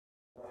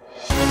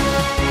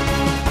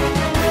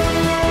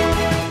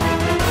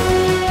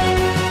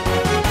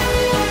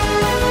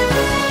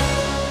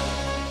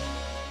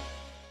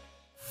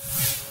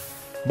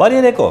Բարի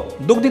երեկո,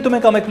 դուք դիտում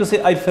եք Ամեքլուսի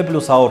Ayb Fe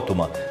Plus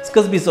հաղորդումը,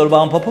 սկզբից օրվա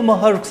ամփոփումը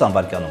 120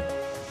 վայրկյանում։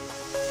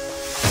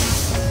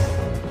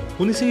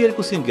 Հունիսի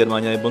 2-ին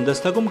Գերմանիայի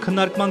Բունդեսթագում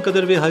քննարկման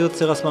կդրվի հայոց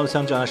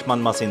ցեղասպանության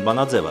ճանաչման մասին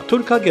բանաձևը։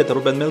 Թուրքագետ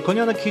Ռուբեն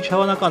Մելքոնյանը քիչ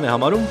հավանական է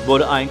համարում,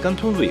 որ այն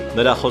կընդունվի։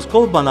 Նրա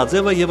խոսքով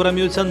բանաձևը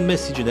Եվրամիության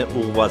մեսիջն է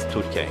ուղղված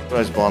Թուրքիային։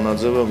 Այս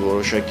բանաձևը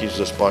որոշակի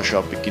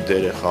զսպաշապիկի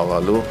դեր է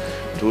խաղալու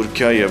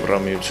Թուրքիա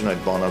Եվրամիություն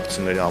այդ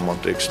բանակցությունների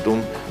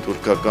համատեքստում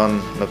թուրքական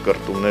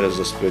նկարտումները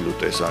զսպելու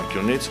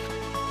տեսանկյունից։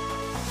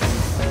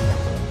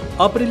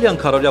 Ապրիլյան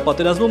քարորյա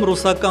պատերազմում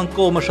ռուսական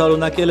կողմը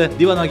շարունակել է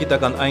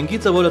դիվանագիտական այն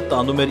գիծը, որը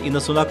տանում էր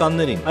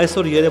 90-ականներին։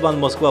 Այսօր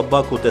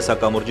Երևան-Մոսկվա-Բաքու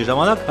տեսակամուրջի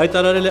ժամանակ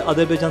հայտարարել է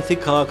ադրբեջանցի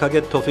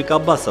քաղաքագետ Թովֆիկ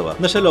Աբբասովը,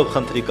 նշելով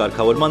խնդրի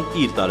կարգավորման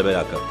իր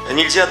տարբերակը։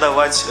 Нельзя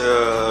давать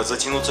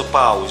затянуться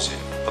паузе,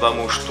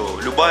 потому что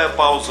любая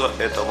пауза –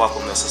 это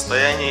вакуумное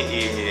состояние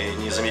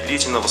и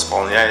незамедлительно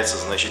восполняется,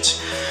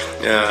 значит,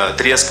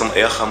 треском,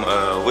 эхом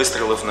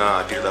выстрелов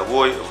на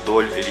передовой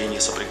вдоль линии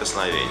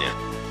соприкосновения.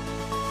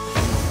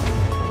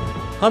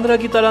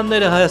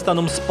 Հանրագիտարանները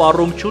Հայաստանում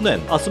սպառում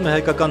չունեն, ասում է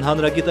հայկական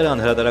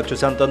հանրագիտարան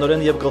հրատարակչության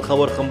տնօրեն եւ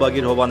գլխավոր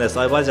խմբագիր Հովհաննես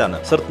Այվազյանը,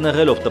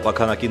 սրտնեղելով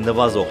տպաքանակի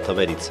նվազող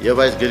թվերից։ Եվ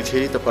այս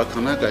գրքերի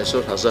տպաքանակը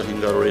այսօր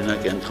 1500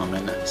 օրինակ է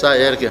ընդամենը։ Սա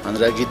իհարկե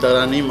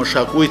հանրագիտարանի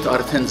մշակույթ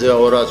արդեն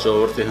ձևավորած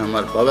ժողովրդի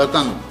համար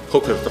բավական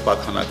փոքր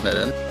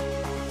տպաքանակներ են։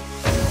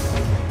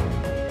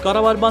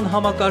 Կառավարման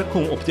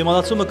համակարգում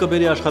օպտիմալացումը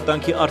կբերի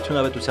աշխատանքի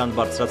արդյունավետության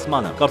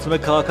բարձրացմանը, կարծում է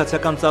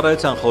քաղաքացիական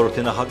ծառայության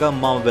խորհրդի նախագահ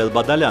Մանվել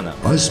Բադալյանը։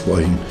 Այս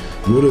պահին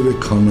որևէ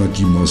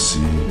քանակի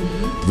մասի,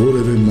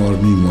 որևէ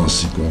մարմնի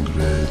մասի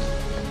կոնկրետ,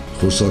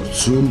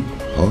 խոսակցություն,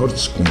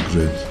 հարց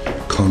կոնկրետ,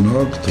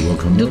 քանակ,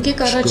 թվականակ։ Դուք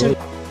եք առաջ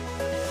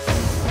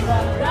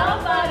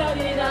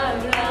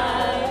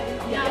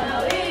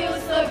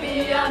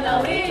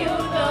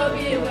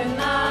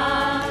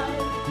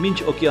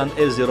Մինչ Օկեան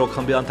Էլզի ռոք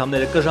խմբի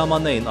անդամները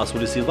կժամանեին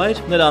ասուլիսի վայր,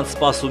 նրանց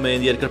սպասում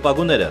էին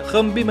երկրպագուները։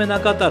 Խմբի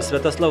մենակատար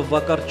Սվետոսլավ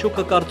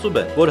Վակարչուկը կարծում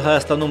է, որ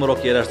Հայաստանում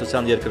ռոք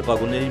երաժշտության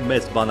երկրպագուների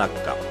մեծ բանակ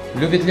կա։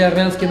 Любит ли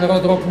армянский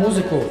народ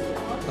рок-музыку?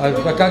 А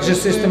как же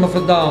System of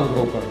a Down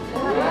группа?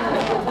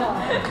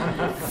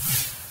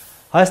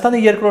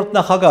 Հայաստանի երկրորդ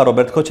նախագահ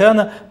Ռոբերտ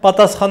Քոչարյանը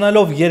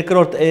պատասխանելով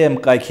երկրորդ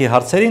EM կայքի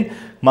հարցերին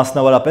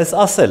մասնավորապես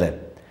ասել է.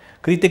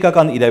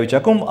 Կրիտիկական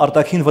իրավիճակում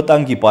արտաքին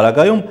վտանգի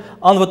պարագայում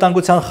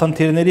անվտանգության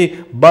խնդիրների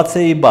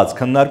բացեիբաց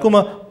քննարկումը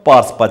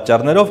պարզ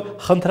պատճառներով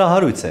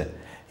խնդրահարույց է։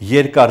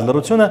 Երկար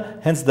լռությունը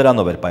հենց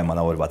դրանով էր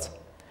պայմանավորված։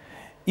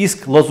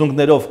 Իսկ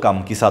լոզունգներով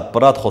կամ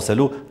կիսատ-պռատ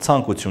խոսելու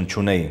ցանկություն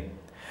չունեի։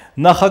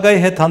 Նախագահի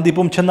հետ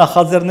հանդիպում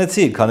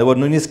չնախաձեռնեցի, քանի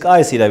որ նույնիսկ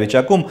այս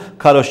իրավիճակում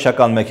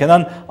քարոզչական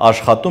մեքենան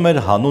աշխատում էր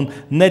հանուն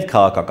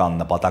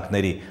ներքաղաքական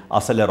նպատակների,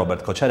 ասել է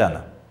Ռոբերտ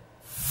Քոչարյանը։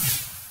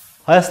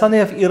 Հայաստանի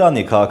և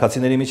Իրանի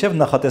քաղաքացիների միջև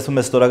նախատեսվում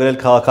է ստորագրել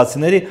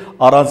քաղաքացիների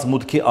առանց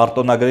մուտքի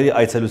արտոնագրերի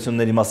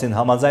այցելությունների մասին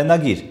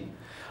համաձայնագիր։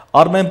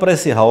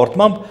 Armenpress-ի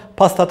հաղորդմամբ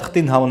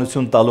փաստաթղթին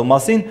հավանություն տալու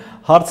մասին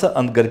հարցը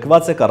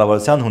ընդգրկված է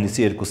կառավարության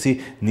հունիսի 2-ի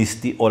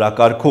նիստի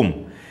օրակարգում։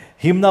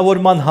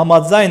 Հիմնավորման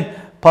համաձայն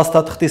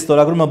փաստաթղթի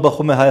ստորագրումը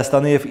բխում է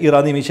Հայաստանի և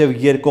Իրանի միջև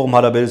երկկողմ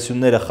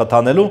հարաբերությունները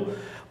խթանելու,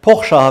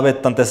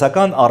 փոխշահավետ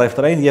տնտեսական,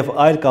 առևտրային և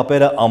այլ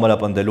կապերը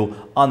ամրապնդելու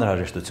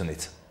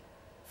անհրաժեշտությունից։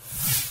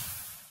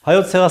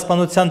 Հայոց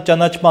ցեղասպանության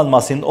ճանաչման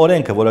մասին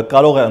օրենքը, որը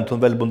կարող է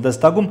ընդունվել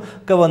Բունդեսթագում,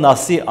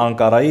 կվնասի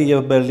Անկարայի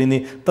և Բերլինի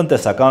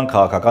տնտեսական,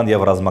 քաղաքական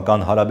և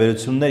ռազմական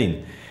հարաբերություններին։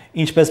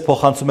 Ինչպես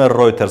փոխանցում է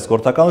Reuters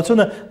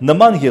գործակալությունը,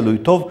 նման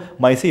ելույթով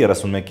մայիսի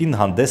 31-ին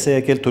հանդես է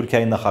եկել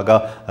Թուրքիայի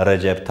նախագահ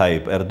Ռեջեփ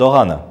Թայիփ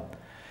Էրդողանը։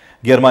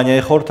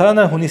 Գերմանիայի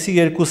խորհրդարանը հունիսի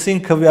 2-ին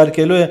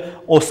քվեարկելու է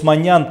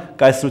Օսմանյան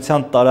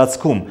կայսրության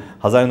տարածքում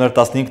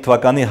 1915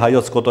 թվականի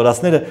հայոց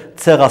կոտորածները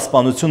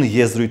ցեղասպանություն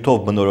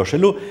եզրույթով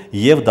բնորոշելու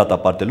և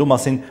դատապարտելու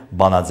մասին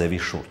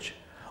բանաձևի շուրջ։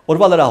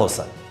 Օրվա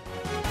լրահոսը։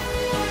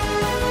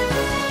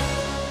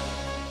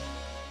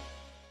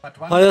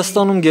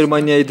 Հայաստանում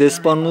Գերմանիայի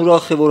դեսպանն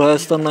ուրախ է, որ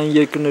Հայաստանն այն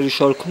երկրների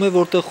շարքում է,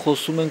 որտեղ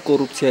խոսում են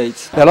կոռուպցիայից։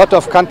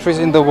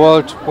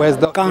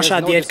 Կան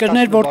շատ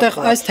երկրներ, որտեղ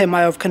այս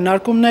թեմայով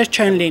քննարկումներ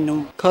չեն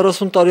լինում։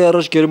 40 տարի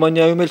առաջ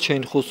Գերմանիայում էլ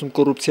չէին խոսում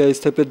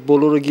կոռուպցիայից, թեպետ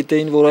բոլորը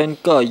գիտեին, որ այն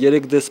կա։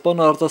 Երեք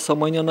դեսպանը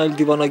Արտասամանյան այլ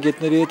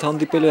դիվանագետների հետ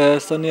հանդիպել է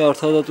Հայաստանի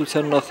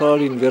արդարադատության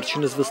նախարարին,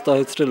 վերջինս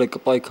վստահեցրել է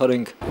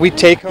կպայքարենք։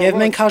 Եվ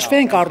մենք հաշվի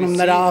ենք առնում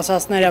նրա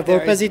ասածները,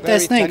 որպեսզի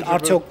տեսնենք,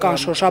 արդյոք կան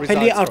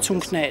շոշափելի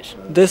արդյունքներ։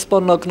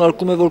 Դեսպանն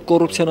ակնարկում է, որ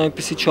կոռուպցիան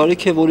այնպիսի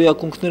չարիք է, որի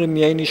ակունքները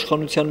միայն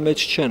իշխանության մեջ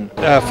չեն։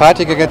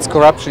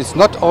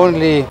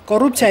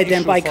 Կոռուպցիայի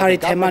դեմ պայքարի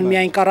թեման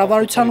միայն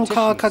կառավարության ու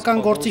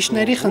քաղաքական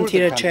գործիչների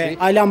խնդիրը չէ,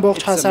 այլ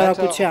ամբողջ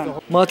հասարակության։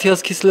 Մաթիաս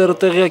Քիսլերը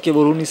տեղյակ է,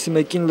 որ հունիսի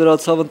 1-ին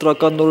լրացավ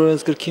ընտրական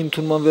նորօրենսգրքի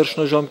ընդունման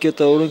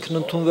վերջնաժամկետը, օրենքն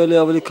ընդունվել է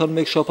ավելի քան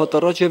մեկ շաբաթ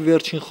առաջ եւ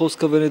վերջին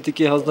խոսքը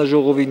Վենետիկի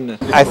հանձնաժողովինն է։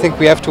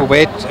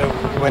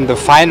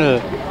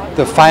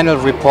 the final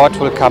report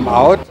will come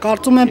out.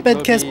 Կարծում եմ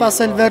պետք է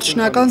սպասել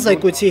վերջնական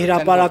զեկույցի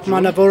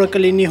հրապարակմանը, որը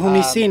կլինի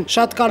հունիսին։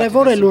 Շատ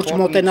կարևոր է լուրջ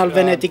մոտենալ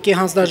Վենետիկի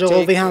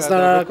հանձնաժողովի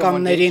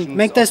հանձնարարականներին։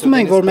 Մենք տեսնում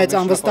ենք, որ մեծ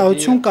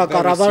անվստահություն կա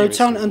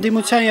կառավարության,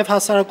 ընդդիմության եւ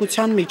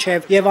հասարակության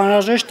միջև, եւ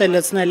անհրաժեշտ է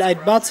լցնել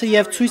այդ բացը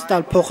եւ ցույց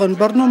տալ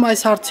փոխըմբռնում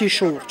այս հարցի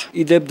շուրջ։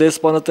 Իդեպ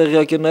դեսպանը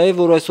տեղյակ է նաեւ,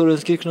 որ այս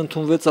օրենսգիրքն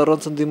ընդունվեց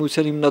առանց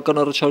ընդդիմության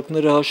հիմնական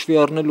առաջարկները հաշվի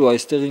առնելու,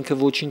 այստեղ ինքը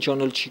ոչինչ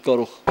անել չի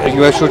կարող։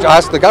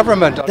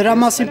 Դրա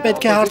մասին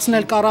պետք է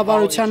հարցնել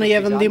կառավարությանը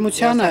եւ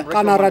ընդդիմությանը,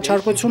 կան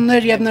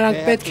առաջարկություններ եւ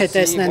նրանք պետք է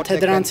տեսնեն, թե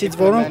դրանցից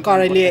որոնք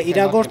կարելի է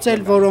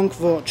իրագործել, որոնք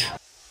ոչ։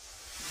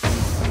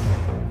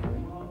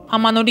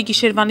 Ամանորի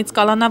գիշերվանից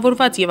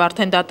կալանավորված եւ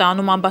արդեն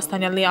դատանում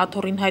Ամբաստանյալի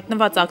աթոռին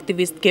հայտնված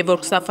ակտիվիստ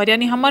Գևորգ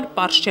Սաֆարյանի համար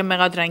պարզ չէ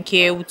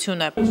մեղադրանքի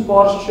էությունը։ Ինչ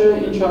պարզ չէ,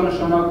 ինչ է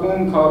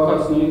նշանակում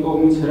քաղաքացիների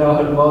կողմից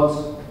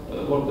հրահրված,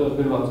 որտեղ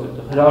գրված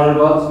է,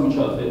 հրահրված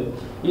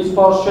միջադեպ։ Ինձ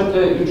պարզ չէ,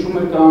 թե ինչու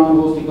է կայանում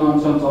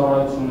ոստիկանության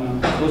ծառայությունը,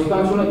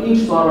 ոստիկանությունը ինչ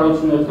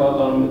ծառայություն է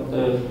կատարում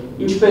այդտեղ,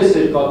 ինչպես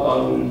է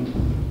կատարում,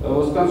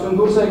 ոստիկանությունը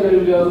դուրս է եկել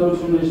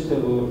լիազորություններից, թե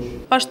ոչ։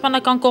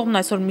 Պաշտպանական կողմն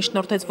այսօր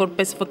միջնորդեց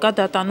որպես վկա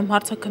դատանում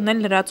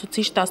հարցաքննել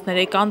լրացուցիչ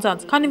 13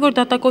 անձանց, քանի որ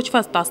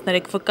դատակոչված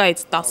 13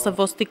 վկայից 10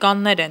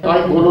 ոստիկաններ են։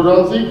 Այն բոլոր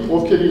անձիկ,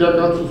 ովքեր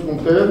իրական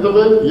ցուցմունքներ են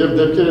տվել եւ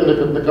դեպքերը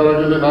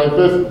նկարագրել են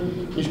այնպես,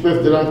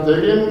 ինչպես դրանք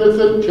տեղի են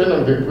ունեցել, չեն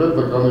ընդգրկվել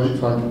վկաների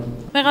ցանկում։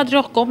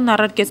 Մեղադրող կողմն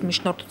առարկեց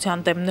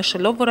միջնորդության դեմ,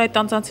 նշելով, որ այդ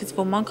անձանցից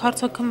ոմանք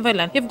հարցաքննվել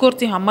են եւ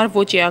գործի համար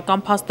ոչ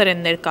էական փաստեր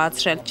են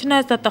ներկայացրել։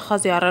 Չնայած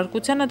դատախազի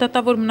առարկությանը,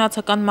 դատավոր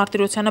մնացական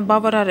Մարտիրոսյանը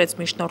բավարարեց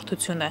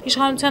միջնորդությունը։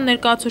 Իշխանության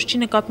ներկայացուցչի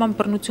նկատմամբ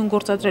բռնություն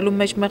գործադրելու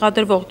մեջ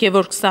մեղադրվող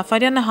Գևորգ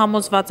Սաֆարյանը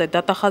համոզված է,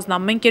 դատախազն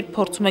ամեն կերպ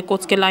փորձում է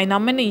կոծկել այն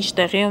ամենը, ինչ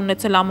տեղի է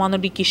ունեցել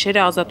Ամանորի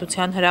գիշերը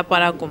ազատության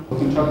հրապարակում։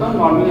 Ինչական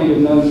մարմինը եւ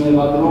նաեւ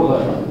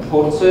մեղադրողը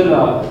փորձել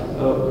է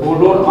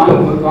բոլոր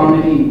այն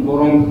վկաներին,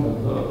 որոնք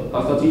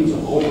հաստատից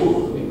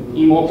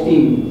իմ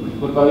օգտին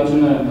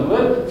վկայություններ են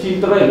տվել,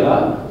 ֆիլտրել է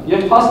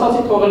եւ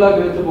փաստացի թողել է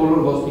գրեթե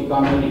բոլոր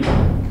ոստիկաններին։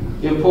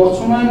 Եվ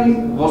փորձում են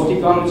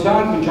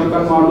ոստիկանության,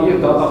 քննչական մարմնի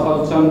եւ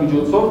դատախազության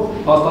միջոցով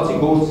փաստացի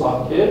գործ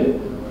սարքել,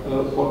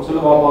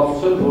 փորձելով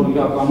ապացուցել, որ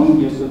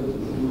իրականում ես այդ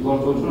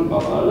գործողությունը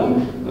կատարել եմ։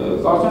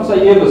 Կարծում եմ սա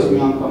եւս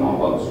մի անգամ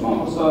ապացուցում է,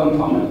 որ սա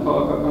ընդհանուր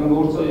քաղաքական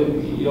գործ է եւ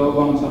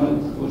իրավաբանության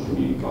հետ ոչ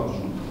մի կապ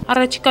չունի։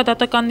 Առաջիկա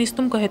դատական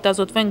նիստում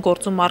կհետազոտվեն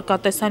գործում առկա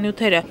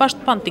տեսանյութերը։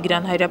 Պաշտպան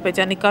Տիգրան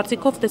Հայրապետյանի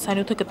կարծիքով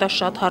տեսանյութը կտա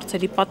շատ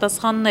հարցերի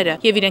պատասխանները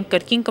եւ իրենք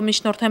կրկին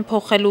կմիջնորդեն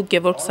փոխելու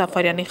Գևորգ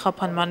Սաֆարյանի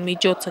խափանման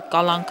միջոցը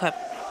կալանքը։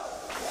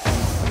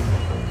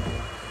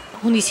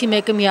 Հունիսի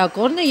 1-ը միակ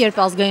օրն է, երբ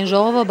ազգային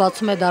ժողովը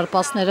բացում է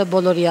դարպասները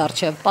բոլորի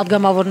առջև։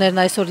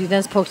 Պատգամավորներն այսօր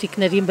իրենց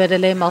փոքրիկներին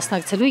բերել էին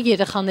մասնակցելու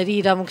երեխաների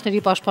իրավունքների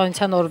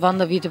պաշտպանության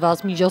օրվան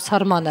նվիրված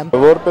միջոցառմանը։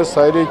 Որպես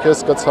հայրիկ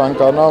ես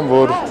կցանկանամ,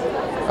 որ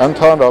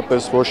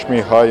ընդհանրապես ոչ մի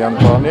հայ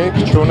ընտանիք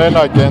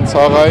չունենա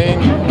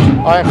կենցաղային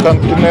այն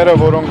խնդիրները,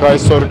 որոնք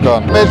այսօր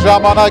կան։ Մեր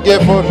ժամանակ,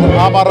 երբ որ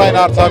ամառային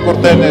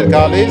արձակուրդներն էր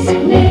գալիս,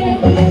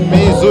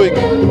 մի զույգ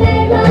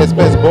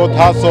այսպես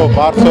բոթասով,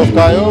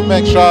 մարցովկայով,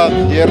 մենք շատ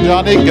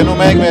երջանիկ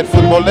գնում ենք, մեր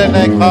ֆուտբոլներն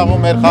ենք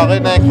խաղում, մեր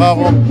խաղերն ենք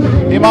խաղում։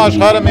 Հիմա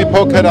աշխարհը մի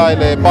փոքր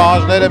այլ է,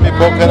 պահանջները մի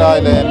փոքր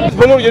այլ են։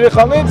 Բոլոր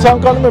երեխաներին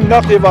ցանկանում եմ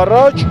նախ եւ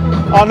առաջ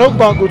անհոգ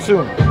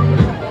մանկություն։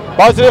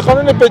 Բայց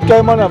երեխաները պետք է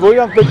իմանան, որ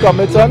իրանք պետք է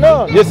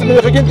մեծանան, ես իմ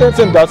երեխեքին տենց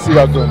եմ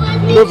դասիրակում,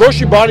 որ ոչ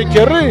մի բարի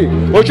քեռի,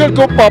 ոչ էլ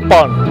քո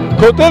պապան,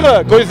 քո տեղը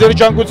քո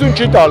երջանկություն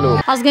չի տալու։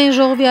 Ազգային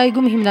ժողովի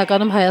այգում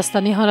հիմնականում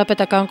Հայաստանի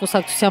Հանրապետական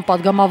կուսակցության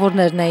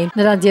պատգամավորներն էին։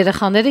 Նրանց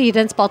երեխաները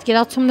իրենց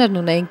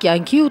պատկերացումներն ունեին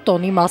կյանքի ու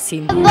տոնի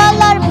մասին։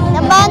 Բոլոր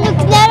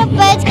մանուկները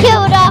պետք է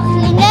ուրախ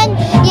լինեն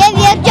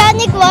եւ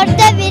երջանիկ,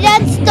 որտեւ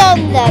իրենց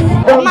տոնն է։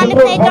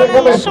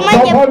 Մանուկները նշում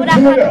են եւ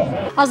ուրախանում։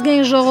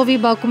 Ազգային ժողովի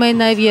բակում էին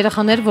նաև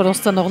երեխաներ, որոնց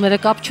ծնողները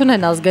կապ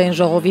չունեն ազգային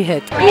ժողովի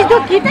հետ։ Իսկ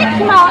դուք գիտեք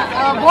հիմա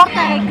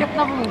որտեղ եք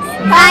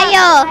գտնվում։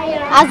 Այո,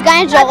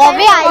 ազգային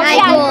ժողովի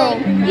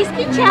այգում։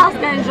 Իսկ ի՞նչ է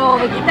ազգային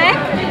ժողովը,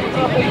 գիտեք։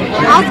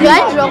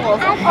 Ազգային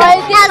ժողով։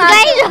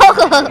 Ազգային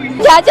ժողով։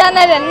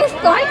 Ջաջաներ են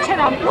իսկ այ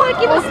չրամ,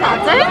 ուղղակի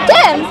նստած են։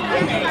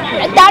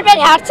 Դե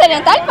տարբեր հարցեր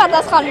են տալի,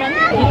 պատասխանում են։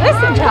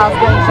 Գիտես ինչ է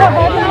ազգային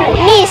ժողովը։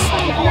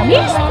 Նիստ։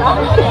 Նիստ։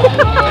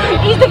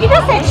 Իսկ դու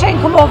գիտես այդ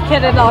շենքում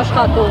ովքեր են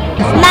աշխատում։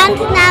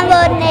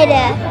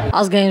 Մանկնավորները։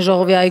 Ազգային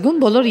ժողովի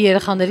այգում բոլոր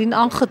երեխաներին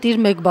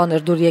անխտիր մեկ բան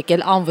էր դուր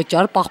եկել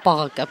անվճար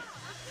պաղպաղակը։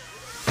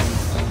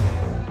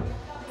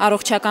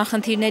 Առողջական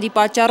խնդիրների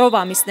պատճառով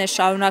ամիսներ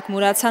շարունակ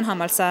մուրացան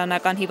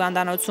համալսարանական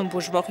հիվանդանոցում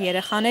բուժվող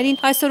երեխաներին,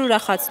 այսօր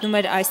ուրախացնում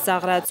էր այս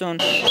ծաղրածուն։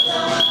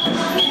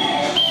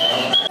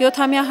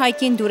 7-ամյա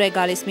Հայկին դուր է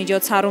գալիս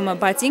միջոցառումը,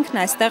 բայց ինքն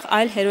այստեղ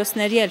այլ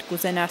հերոսների էլ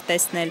կուզենար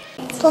տեսնել։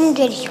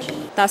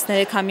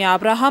 13-ամյա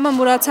Աբրահամը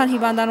մուրացան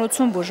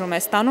հիվանդանոցում բուժում է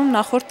ստանում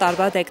նախորդ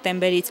տարվա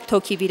դեկտեմբերից։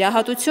 Թոքի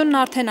վիրահատությունն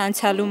արդեն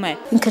անցյալում է։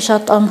 Ինքը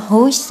շատ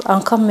անհույս,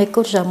 անգամ մեկ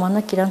օր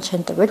ժամանակ իրան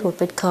չեն տվել, որ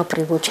պետք է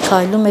ապրի, ոչ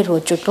քայլում էր,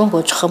 ոչ ուտում,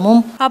 ոչ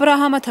խմում։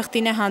 Աբրահամը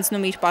թղթին է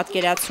հանձնում իր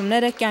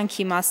պատկերացումները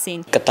կյանքի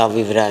մասին։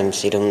 Կտավի վրա եմ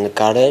սիրում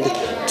նկարել,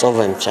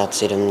 ծով եմ շատ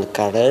սիրում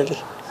նկարել,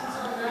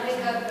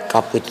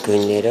 կապույտ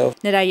գույներով։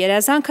 Նրա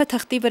երազանքը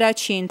թղթի վրա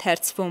չի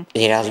ընթերցվում։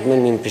 Երազում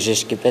եմ իմ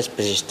բժշկի պես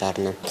բժիշկ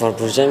դառնամ, որ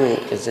բուժեմ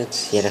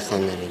այդպես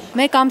երեխաներին։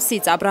 Մեկ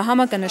ամսից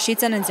Աբրահամը կնշի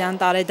ծննդյան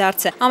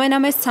տարեդարձը։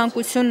 Ամենամեծ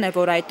ցանկությունն է,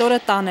 որ այդ օրը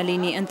տանը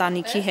լինի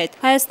ընտանիքի հետ։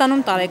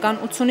 Հայաստանում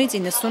տարեկան 80-ից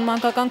 90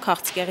 մանկական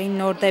քաղցկեղի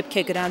նոր դեպք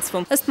է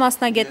գրանցվում։ Ըստ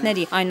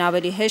մասնագետների, այն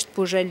ավելի հեշտ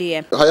բուժելի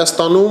է։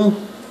 Հայաստանում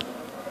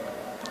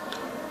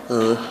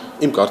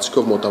իմ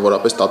կարծիքով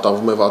մոտավորապես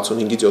տատանվում է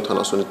 65-ից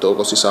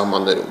 70%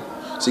 սահմաններում։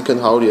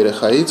 Այսինքն 100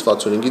 երեխայից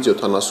 65-ից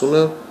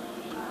 70-ը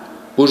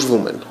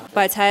բուժվում են։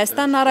 Բայց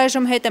Հայաստանն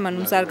առայժմ հետ է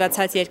մնում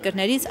զարգացած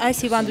երկրներից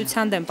այս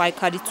հիվանդության դեմ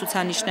պայքարի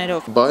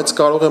ցուցանիշներով։ Բայց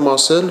կարող եմ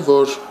ասել,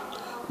 որ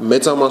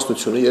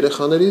մեծամասնությունը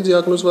երեխաների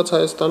դիագնոզված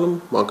Հայաստանում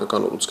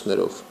մանկական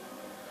ուռուցքներով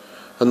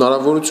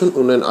հնարավորություն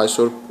ունեն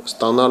այսօր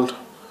ստանալ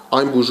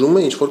այն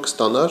բուժումը, ինչ որ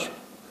կստանար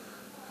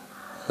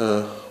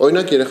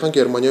օրինակ երեխան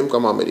Գերմանիայում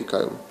կամ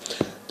Ամերիկայում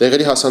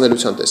դեղերի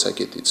հասանելիության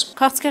տեսակետից։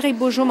 Քաղցկեղի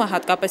բուժումը,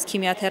 հատկապես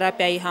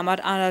քիմիոթերապիայի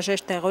համար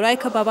անհրաժեշտ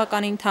դեղորայքը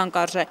բավականին թանկ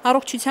արժե։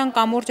 Առողջության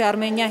կամուրջ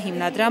Արմենիա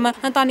հիմնադրամը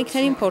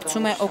ընտանիքներին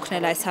փորձում է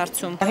օգնել այս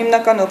հարցում։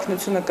 Հիմնական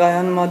օգնությունը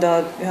կայանում է դա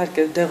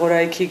իհարկե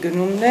դեղորայքի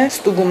գնումն է,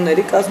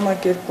 ստուգումների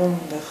կազմակերպում,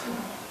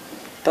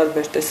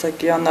 տարբեր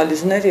տեսակի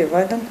անալիզներ եւ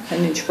այլն,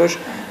 այն ինչ որ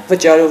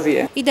վճարովի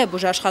է։ Իդեպ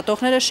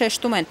բուժաշխատողները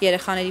շեշտում են,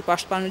 երեխաների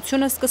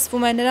պաշտպանությունը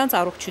սկսվում է նրանց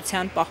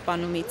առողջության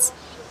պահպանումից։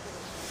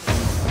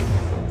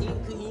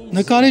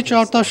 Նկարիչ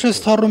Արտաշես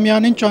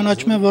Թառումյանին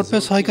ճանաչում են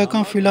որպես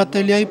հայկական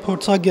ֆիլատելիայի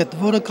փորձագետ,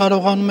 որը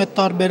կարողանում է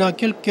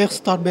տարբերակել կեղծ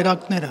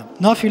տարբերակները։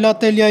 Նա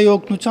ֆիլատելիայի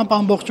օգնությամբ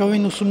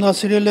ամբողջովին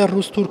ուսումնասիրել է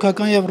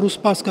ռուս-թուրքական եւ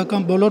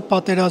ռուս-սպարսկական բոլոր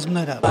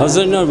պատերազմները։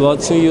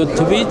 1967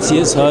 թվականից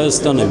ես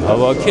Հայաստան եմ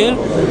հավաքել,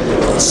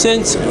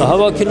 սենց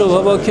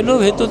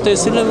հավաքելով հետո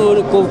տեսել եմ,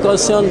 որ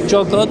Կովկասյան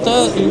ճակատը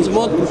ինձ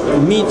մոտ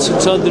մի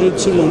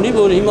ցուցադրություն ունի,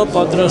 որ հիմա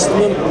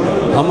պատրաստում եմ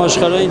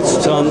համաշխարհային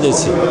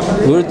ցուցահանդեսի,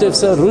 որովհետեւ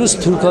սա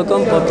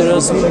ռուս-թուրքական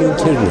պատերազմի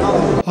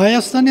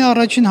Հայաստանի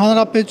առաջին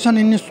հանրապետության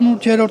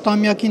 98-րդ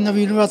ամյակին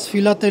նվիրված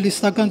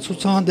ֆիլատելիստական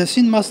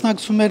ցուցահանդեսին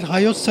մասնակցում էր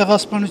Հայոց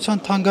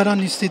ցեղասպանության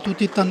թանգարան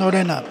ինստիտուտի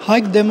տնօրենը։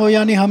 Հայկ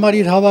Դեմոյանի համար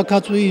իր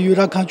հավաքածուի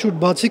յուրաքանչյուր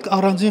բացիկ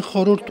առանձին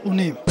խորհուրդ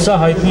ունի։ Սա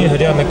հայտնի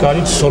հրեա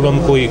նկարիչ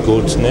Սոլոմկոյի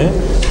գործն է,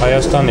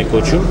 Հայաստան է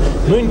կոչում,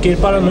 նույն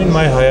կերպարը նույն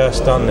մայ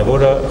Հայաստանն է,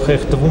 որը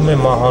խեղդվում է,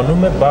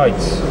 մահանում է,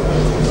 բայց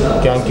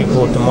կյանքի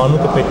գործը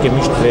մանուկը պետք է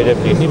միշտ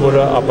վերև լինի,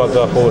 որը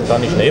ապագա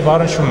խորհրդանիշն է եւ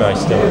առնչվում է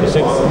այստեղ,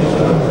 տեսեք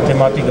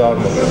թեմատիկ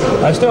առումով։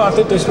 Այստեղ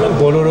արդեն տեսնում ենք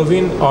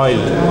բոլորովին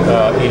այլ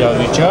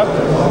իրավիճակ,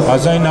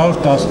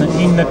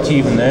 1919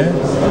 թիվն է,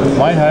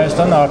 մայ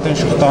Հայաստանը արդեն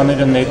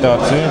շղթաները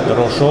նետած է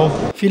դրոշով։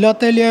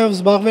 Ֆիլատելիայով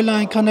զբաղվելը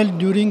այնքան էլ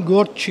դյուրին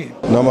գործ չի։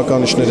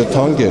 Նամականիշները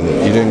թանկ են,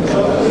 իրենք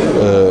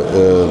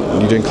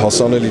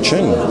հասանելի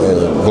չեն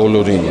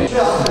բոլորին։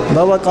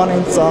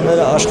 Բավականին ծանր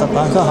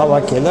աշխատանքը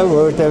հավաքելը,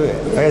 որովհետև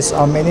այս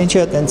ամեն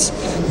ինչը այտենց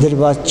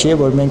դրված չի,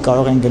 որ մենք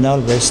կարող ենք գնալ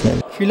վերցնել։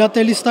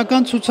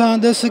 Ֆիլատելիստական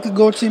ցուցահանդեսը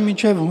կգործի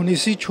մինչև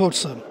հունիսի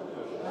 4-ը։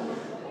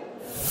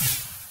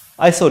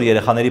 Այսօր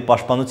երեխաների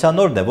պաշտպանության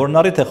օրն է, որն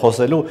առիթ է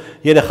խոսելու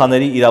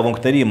երեխաների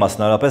իրավունքների,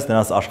 մասնավորապես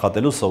նրանց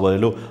աշխատելու,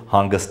 սովորելու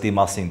հանգստի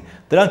մասին։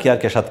 Դրանք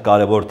իհարկե շատ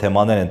կարևոր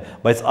թեմաներ են,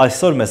 բայց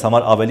այսօր մեզ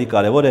համար ավելի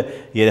կարևոր է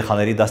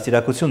երեխաների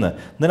դաստիարակությունը,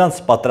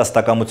 նրանց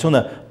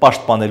պատրաստակամությունը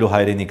պաշտպանելու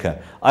հայրենիքը։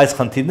 Այս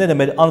խնդիրները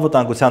մեր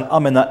անվտանգության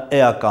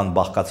ամենաէական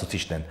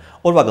բաղկացուցիչն են։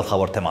 Օրվա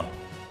գլխավոր թեման։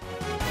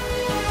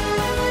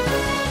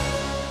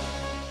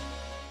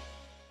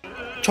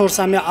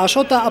 4-ամյա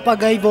Աշոտը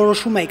ապագայի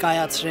որոշում է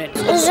կայացրել։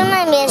 Ուզում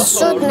եմ ես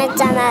շուտ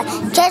մեծանալ,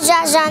 քեզ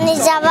ժաժանի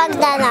զավակ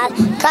դառնալ,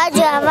 քաջ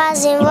ու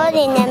ավազին որ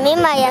լինեմ,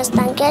 իմ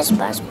Հայաստան քեզ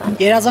պաշտպան։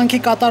 Երազանքի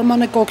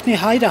կատարմանը կօգնի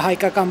հայրը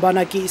հայկական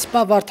բանակի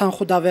իսպա Վարդան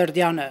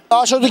Խուդավերդյանը։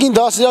 Աշոտիկին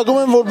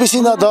դաստիարակում եմ,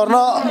 որպեսզի նա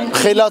դառնա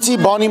խելացի,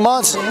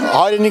 բանիմաց,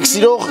 հայրենիք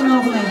սիրող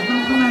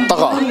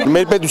տղա։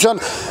 Մեր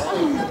պետության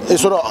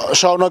այսօր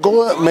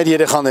շարունակողը մեր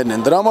երեխաներն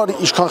են։ Դրա համար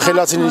ինչքան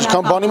խելացին,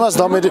 ինչքան բանիմաց,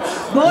 դա մեր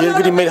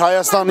երկրի, մեր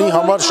Հայաստանի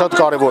համար շատ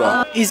կարևոր է։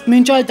 Իսկ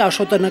մինչ այդ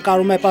Աշոտը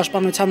նկարում է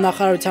Պաշտպանության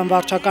նախարարության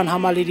վարչական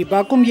համալիրի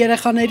բակում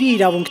երեխաների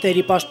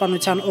իրավունքների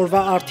պաշտպանության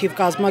օրվա առթիվ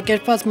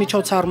կազմակերպված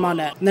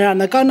միջոցառմանը։ Նրա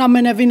նկարն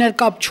ամենևին էլ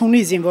կապ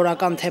չունի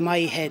զինվորական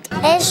թեմայի հետ։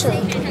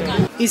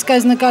 Իսկ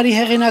այս նկարի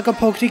հեղինակը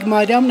փոքրիկ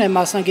Մարիամն է,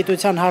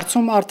 մասնագիտության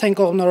հարցում արդեն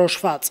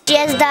կողմնորոշված։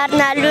 Ես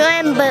դառնալու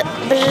եմ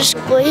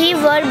բժշկուհի,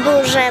 որ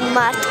բուժեմ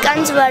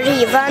մարդկանց, որ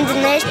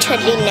հիվանդներ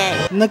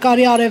չլինեն։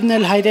 Նկարի արևն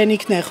էլ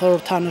հայրենիքն է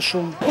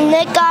խորհրդանշում։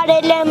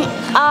 Նկարել եմ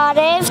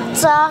արև,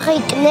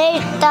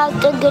 ծաղիկներ,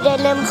 տակը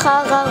գրել եմ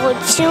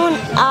խաղաղություն,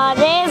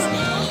 արև,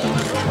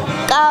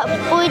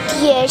 կապույտ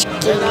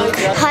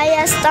երկինք։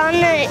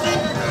 Հայաստանը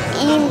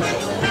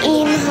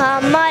իմ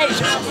համար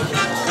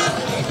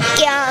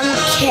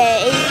կյանք է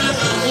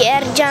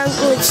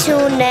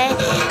երջանկություն է,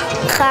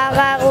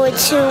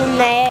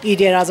 խաղաղություն է։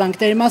 Իր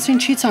երազանքների մասին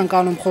չի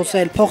ցանկանում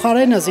խոսել,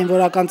 փոխարենը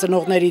զինվորական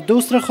ծնողների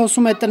դուստրը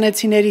խոսում է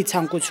տնեցիների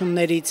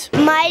ցանկություններից։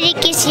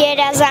 Մայրիկիս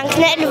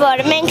երազանքն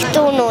որ մենք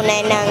տուն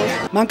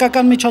ունենանք։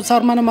 Մանկական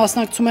միջոցառմանը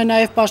մասնակցում է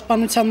նաև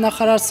Պաշտպանության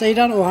նախարար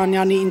Սեյրան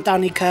Օհանյանի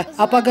ընտանիքը։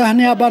 Ապագա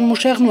հնեաբան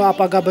Մուշեղն ու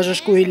ապագա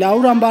բժշկուհի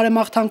Լաուրան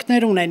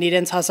բարեմաղթանքներ ունեն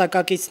իրենց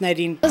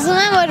հասակակիցներին։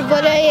 Ուզում եմ, որ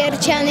բոլորը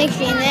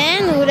երջանիկ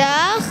լինեն,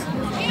 ուրախ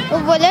ու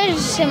բոլոր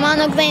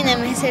մանուկներին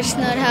եմ ես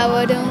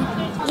շնորհավորում։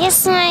 Ես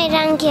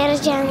իրանք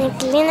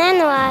երջանիկ լինեն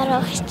ու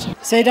առողջ։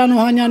 Սեյրան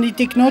Օհանյանի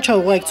տիկնոջը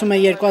ուղեկցում է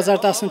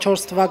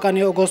 2014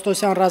 թվականի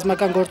օգոստոսյան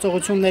ռազմական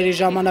գործողությունների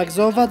ժամանակ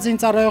զոհված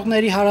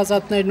զինծառայողների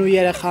հարազատներն ու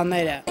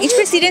երեխաները։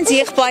 Ինչպես իրենց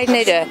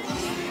եղբայրները,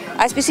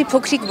 այսպիսի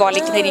փոքրիկ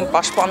բալիկներին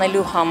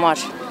պաշտպանելու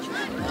համար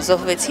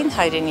զոհվեցին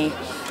հայրենի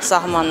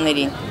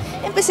սահմաններին,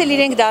 այնպես էլ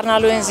իրենք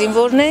դառնալու են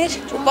զինվորներ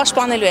ու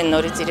պաշտպանելու են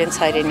նորից իրենց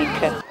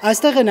հայրենիքը։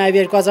 Այստեղ է նաև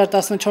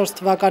 2014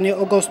 թվականի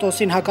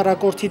օգոստոսին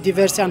հակառակորդի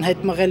դիվերսիան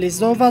հետ մղելի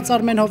զոհված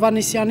Արմեն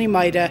Հովհաննիսյանի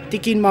մայրը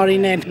Տիկին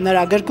Մարինեն։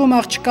 Նրա գրկում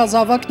աղջկա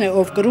զավակն է,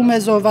 ով կրում է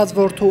զոհված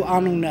որդու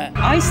անունը։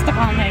 Այս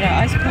տղաները,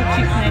 այս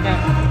փոքրիկները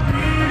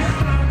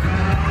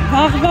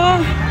վաղվա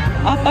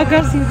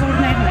ապագա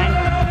զինվորներն են,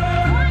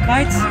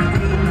 բայց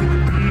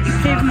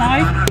իբրև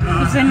մայր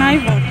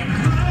կուզենայի, որ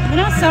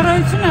նրանց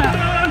ծառայությունը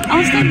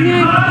անցնել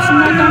միայն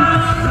ուսումնական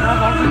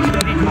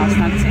զորավարժություններին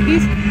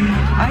մասնակցելիս,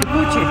 այլ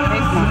ոչ էլ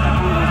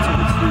հետմարտական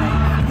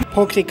գործողություններին։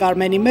 Փոքրիկ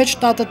Արմենի մեջ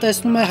տատը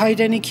տեսնում է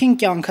հայրենիքին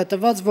կյանքը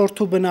տված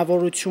որդու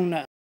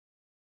բնավորությունը։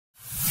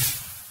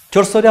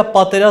 4-օրյա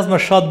պատերազմը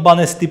շատ բան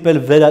է ստիպել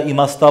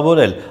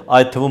վերաիմաստավորել,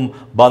 այդ թվում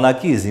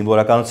բանակի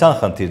զինվորականության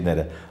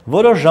խնդիրները։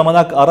 Որոշ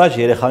ժամանակ առաջ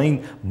երեխանին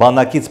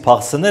բանակից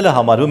փախցնելը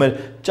համարվում էր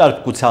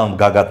ճարպկության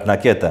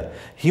գագաթնակետը։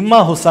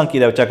 Հիմա հուսանք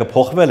իրավիճակը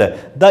փոխվել է,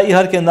 դա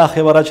իհարկե նախ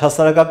եւ առաջ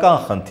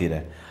հասարակական խնդիր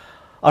է։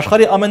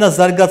 Աշխարհի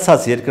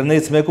ամենազարգացած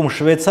երկրներից մեկում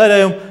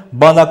Շվեյցարիայում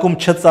բանակում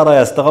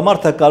չծառայած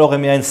տղամարդը կարող է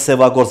միայն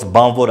սևագործ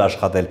բանվոր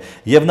աշխատել,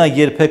 եւ նա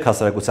երբեք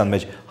հասարակության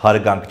մեջ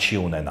հարգանք չի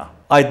ունենա։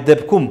 Այդ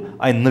դեպքում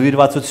այն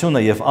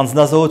նվիրվածությունը եւ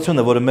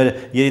անձնազոհությունը, որը մեր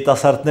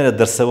երիտասարդները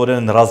դրսևորել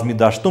են ռազմի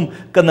դաշտում,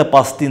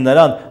 կնպաստի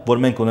նրան,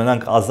 որ մենք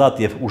ունենանք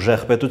ազատ եւ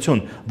ուժեղ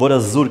պետություն,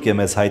 որը զուրկ է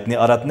մեզ հայտնի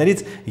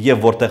արատներից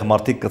եւ որտեղ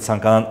մարդիկ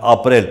կցանկանան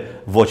ապրել,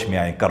 ոչ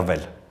միայն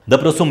կռվել։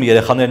 Դպրոցում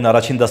երեխաներն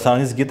առաջին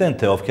դասարանից գիտեն,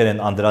 թե ովքեր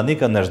են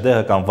Անդրանիկը,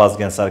 Նեժդեհը կամ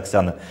Վազգեն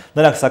Սարգսյանը։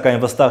 Նրանք սակայն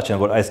վստահ չեն,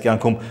 որ այս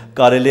կյանքում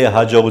կարելի է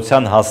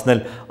հաջողության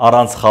հասնել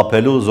առանց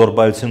խաբելու,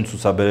 զորբայություն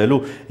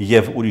ցուցաբերելու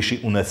եւ ուրիշի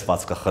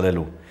ունեցվածքը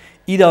խլելու։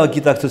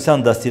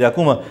 Իրավագիտակցության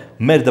դաստիարակումը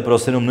մեր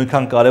դպրոցներում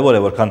նույնքան կարևոր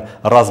է, որքան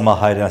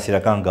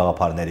ռազմահայրենասիրական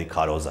գաղափարների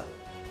քարոզը։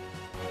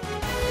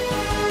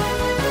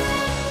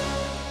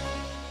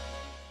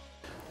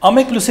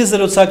 Ամեկ լուսի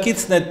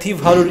զրուցակիցն է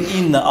թիվ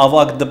 109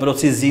 ավագ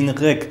դպրոցի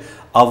զինղեկ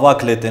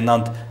ավագ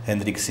լեյտենանտ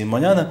Հենրիկ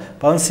Սիմոնյանը։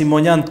 Պարոն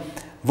Սիմոնյան,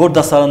 որ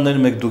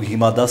դասարաններում եք դուք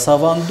հիմա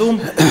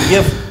դասավանդում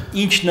եւ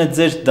ինչն է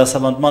ձեր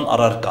դասավանդման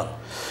առարկան։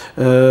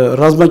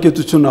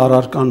 Ռազմագիտություն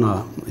առարկանը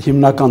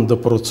հիմնական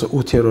դպրոցը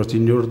 8-րդ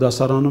 9-րդ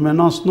դասարանում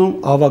են անցնում,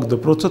 ավագ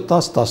դպրոցը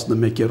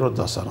 10-11-րդ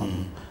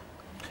դասարանում։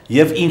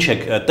 Եվ ինչ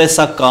եք,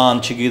 տեսական,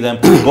 չգիտեմ,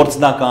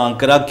 գործնական,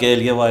 կրակել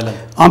եւ այլն։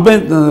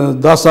 Ամեն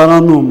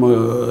դասարանում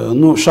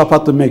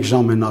շաբաթը 1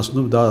 ժամ են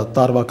ասնում, դա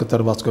տարվա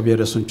կտրվածքով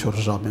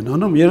 34 ժամ են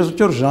անում,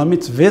 34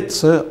 ժամից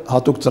 6-ը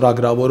հատուկ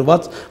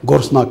ծրագրավորված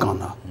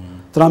գործնական է։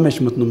 Դրա մեջ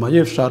մտնում է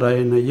եւ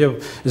շարայինը, եւ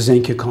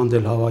զենքի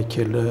քանդել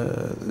հավաքելը,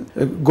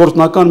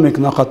 գործնական մենք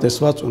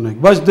նախատեսված ունենք,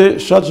 բայց դե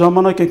շատ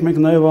ժամանակ եք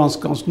մենք նաեւ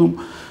անցկացնում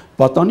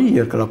պատանի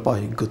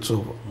երկրապահի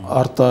գծով,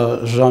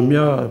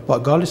 արտաժամյա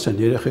գալիս են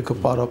երեխեքը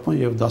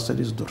պարապան եւ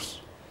դասերից դուրս։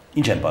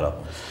 Ինչ են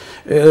պարապում։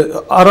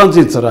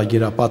 Առանձին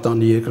ծրագիր է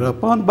պատանի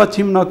երկրապահան, բայց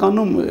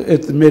հիմնականում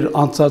այդ մեր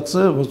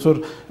անցածը ոնց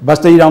որ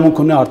բայց դա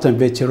իրավունք ունի արդեն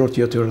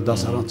 6-րդ 7-րդ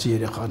դասարանցի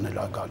երեխաներ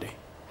ա գալի։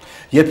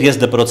 Երբ ես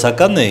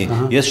դպրոցականն էի,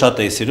 ես շատ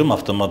էի սիրում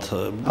ավտոմատ,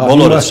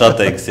 բոլորս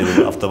շատ էինք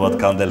սիրում ավտոմատ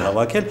քանդել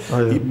հավաքել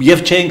եւ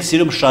չէինք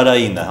սիրում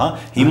շարայինը, հա։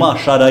 Հիմա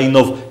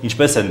շարայինով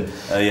ինչպես են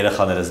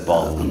երեխաները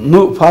զբաղվում։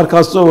 Ну, փառք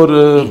Աստծո, որ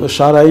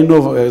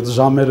շարայինով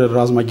ժամերը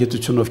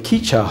ռազմագիտությունով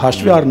քիչ է,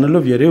 հաշվի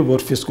առնելով երևի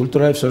որ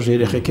ֆիզկուլտուրայով սոժ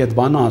երեխեքի այդ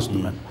բանը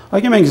անցնում են։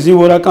 Այգե մենք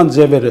զինվորական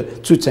ձևերը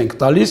ցույց ենք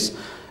տալիս,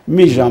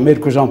 մի ժամ,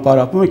 2 ժամ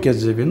պարապում ենք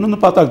այդ ձևին։ Ну,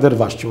 նպատակ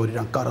դրված չի, որ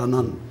իրանք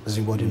կարանան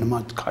զինվորի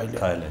նման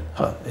քայլել։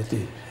 Հա,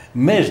 դա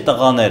Մեր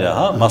տղաները,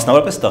 հա,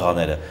 մասնավորապես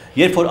տղաները,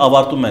 երբ որ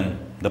ավարտում են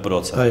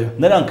դպրոցը,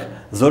 նրանք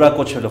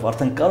զորակոչվելով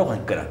արդեն կարող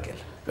են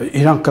կրակել։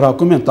 Իրանք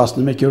կրակում են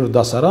 11-րդ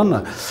դասարանը,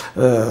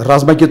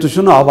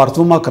 ռազմագիտությունը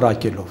ավարտվում է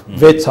կրակելով։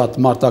 6 հատ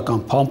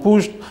մարտական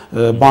փամփուշտ,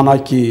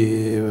 բանակի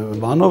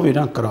բանով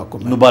իրանք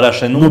կրակում են։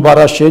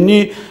 Նուբարաշենի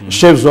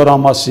շեֆ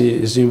զորամասի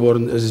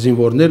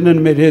զինվորներն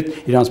են մեր հետ,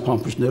 իրանց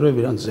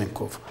փամփուշտներով, իրանց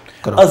զենքով։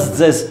 Ըստ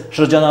ձեզ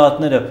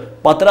շրջանավարտները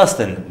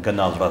պատրաստ են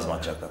գնալ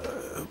ռազմաճակատ։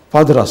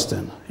 Պատրաստ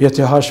են։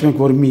 Եթե հաշվենք,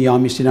 որ մի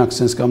ամիս իրանք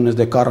sense կամնես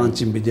դե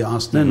կարանտին պիտի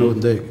անցնեն, ու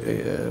դե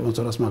ոնց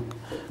որ ասում եք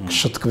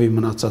շտկվի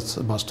մնացած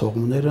բաց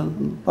թողումները,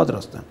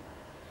 պատրաստ են։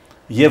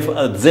 Եվ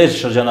ձեր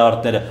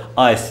շրջանավարտները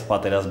այս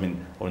պատերազմին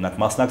օրինակ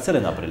մասնակցել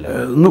են ապրել։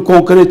 Ну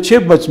կոնկրետ չէ,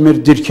 բայց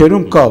մեր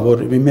դիրքերում կա,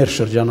 որ մեր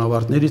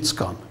շրջանավարտներից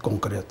կան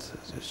կոնկրետ։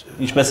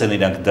 Ինչպես են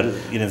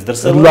իրենց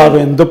դրսևորել։ Լավ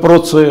են,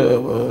 դպրոցը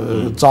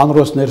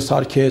ծանրոցներ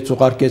սարքեց,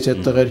 ուղարկեց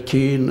այդ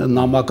տղերքին,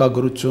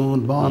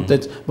 նամակագրություն,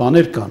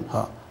 բաներ կան,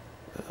 հա։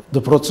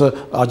 Դպրոցը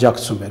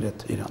աջակցում էր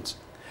այդ իրանց։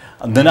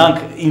 Նրանք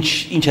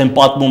ինչ են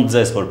պատմում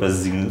ձեզ որպես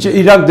զինվոր։ Չէ,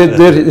 իրանք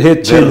դեր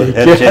հետ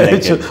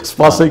չեն,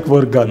 սպասեք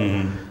որ գան։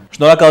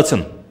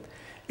 Շնորհակալություն։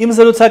 Իմ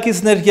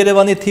զրուցակիցներ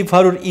Երևանի թիվ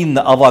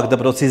 109 ավագ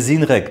դպրոցի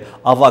զինղեկ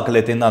ավագ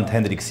լեյտենանտ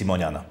Հենրիկ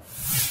Սիմոնյանը։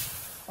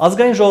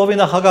 Ազգային ժողովի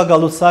նախագահ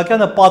Գալուստ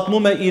Սահակյանը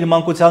պատմում է իր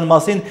մանկության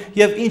մասին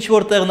եւ ինչ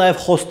որտեղ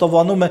նաեւ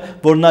խոստովանում է,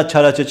 որ նա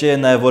չարաճճի է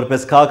նաեւ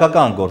որպես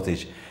քաղաքական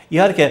գործիչ։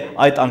 Իհարկե,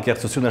 այդ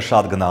անկեղծությունը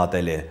շատ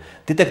գնահատելի է։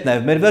 Դիտեք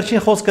նաեւ մեր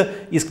վերջին խոսքը,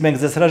 իսկ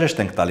մենք ձեզ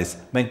հրաժեշտ ենք տալիս։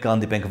 Մենք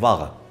կհանդիպենք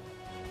վաղը։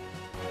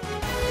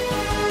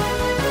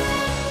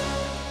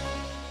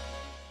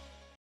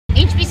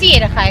 Ինչպիսի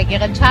երեխա եք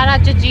եղել,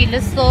 չարաճճի,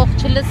 լսող,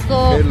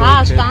 չլսող,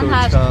 հաշտ,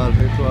 անհաշտ։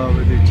 Հետո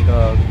ավելի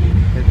չար,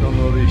 հետո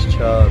նորից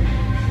չար։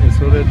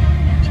 Այսօր էլ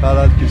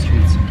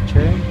չարաճճից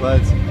չեմ,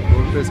 բայց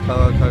որպես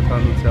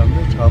քաղաքականության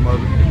մեջ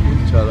համարում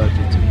եմ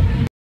չարաճճի։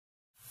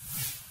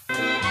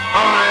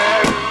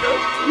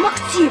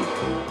 Максим!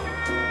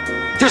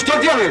 Ты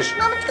что делаешь?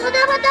 Мамочка, ну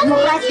давай домой.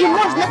 Ну разве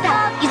можно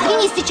так?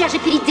 Извинись сейчас же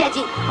перед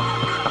дядей.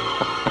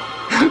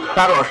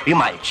 Хороший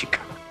мальчик.